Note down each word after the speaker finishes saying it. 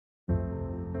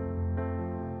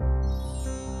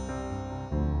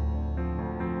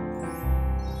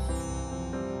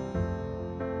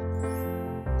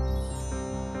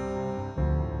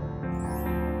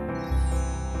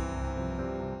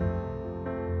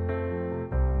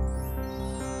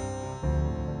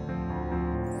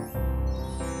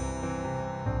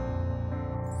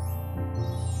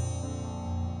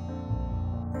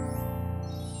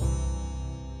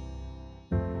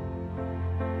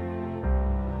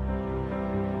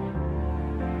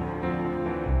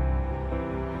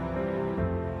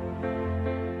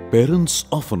Parents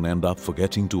often end up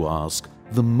forgetting to ask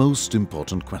the most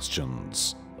important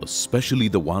questions, especially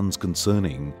the ones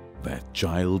concerning their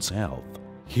child's health.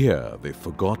 Here, they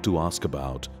forgot to ask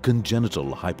about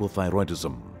congenital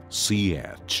hypothyroidism,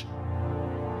 CH.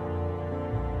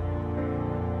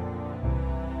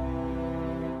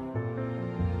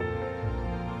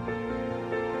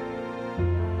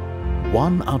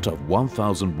 One out of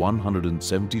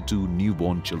 1,172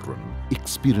 newborn children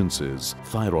experiences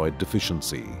thyroid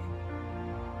deficiency.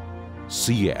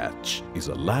 CH is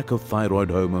a lack of thyroid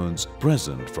hormones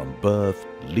present from birth,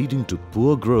 leading to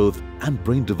poor growth and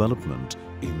brain development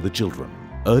in the children.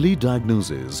 Early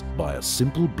diagnosis by a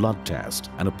simple blood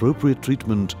test and appropriate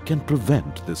treatment can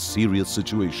prevent this serious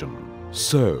situation.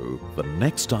 So, the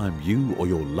next time you or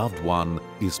your loved one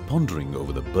is pondering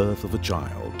over the birth of a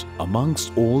child,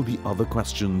 amongst all the other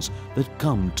questions that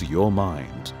come to your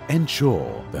mind,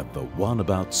 ensure that the one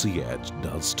about CH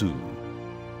does too.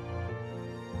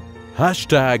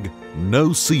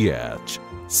 #NoCH.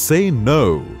 Say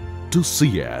no to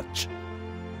CH.